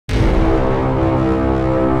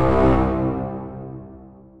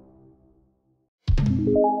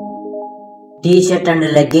T-shirt and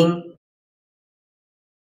legging,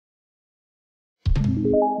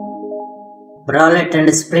 bralette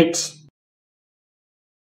and split,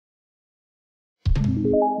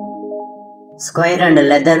 square and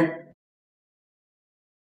leather,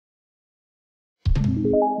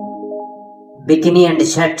 bikini and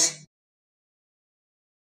shirt,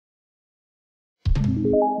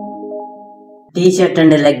 T-shirt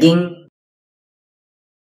and legging,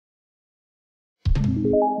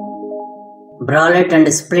 bralette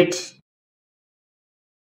and split,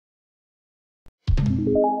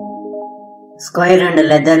 square and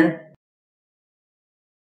leather,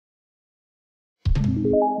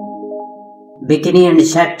 bikini and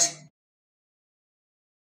shirt,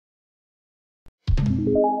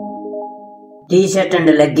 T-shirt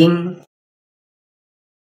and legging,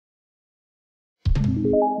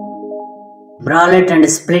 bralette and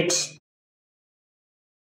split,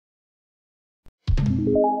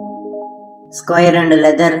 square and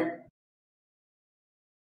leather,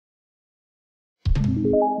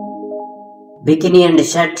 bikini and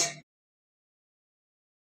shirt,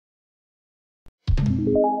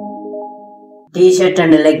 T-shirt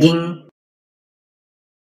and legging,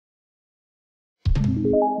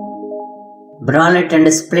 bralette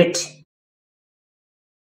and split,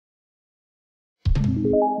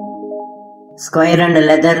 square and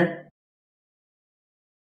leather,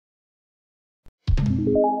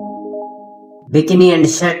 bikini and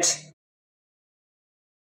shirt,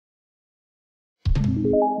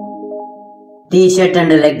 T-shirt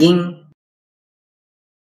and legging,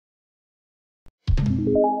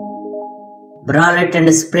 bralette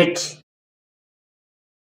and split,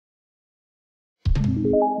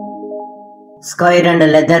 square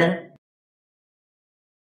and leather,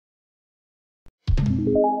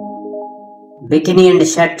 bikini and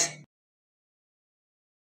shirt,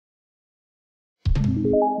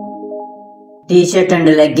 T-shirt and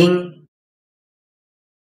legging,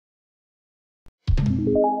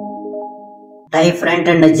 tie front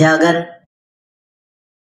and jogger,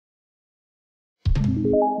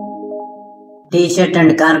 T-shirt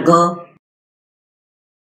and cargo,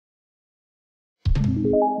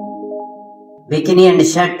 bikini and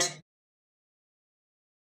shirt,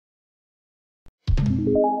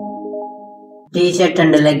 T-shirt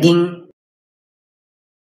and legging,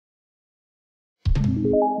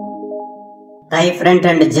 tie front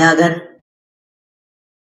and jogger,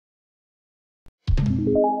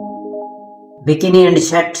 bikini and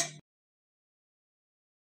shirt,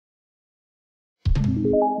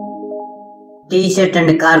 T-shirt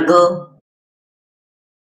and cargo,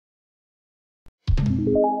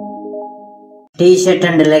 T-shirt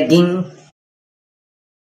and legging,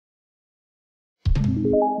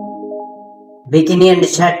 bikini and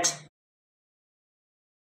shirt,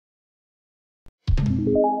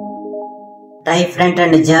 tie front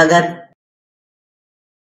and jogger,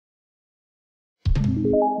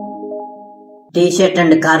 T-shirt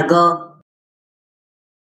and cargo,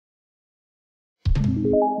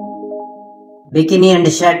 bikini and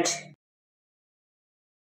shirt,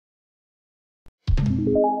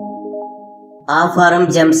 half-arm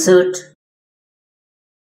jumpsuit,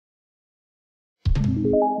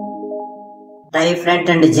 tie front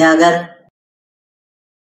and jogger,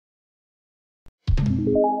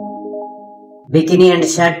 bikini and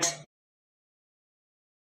shirt,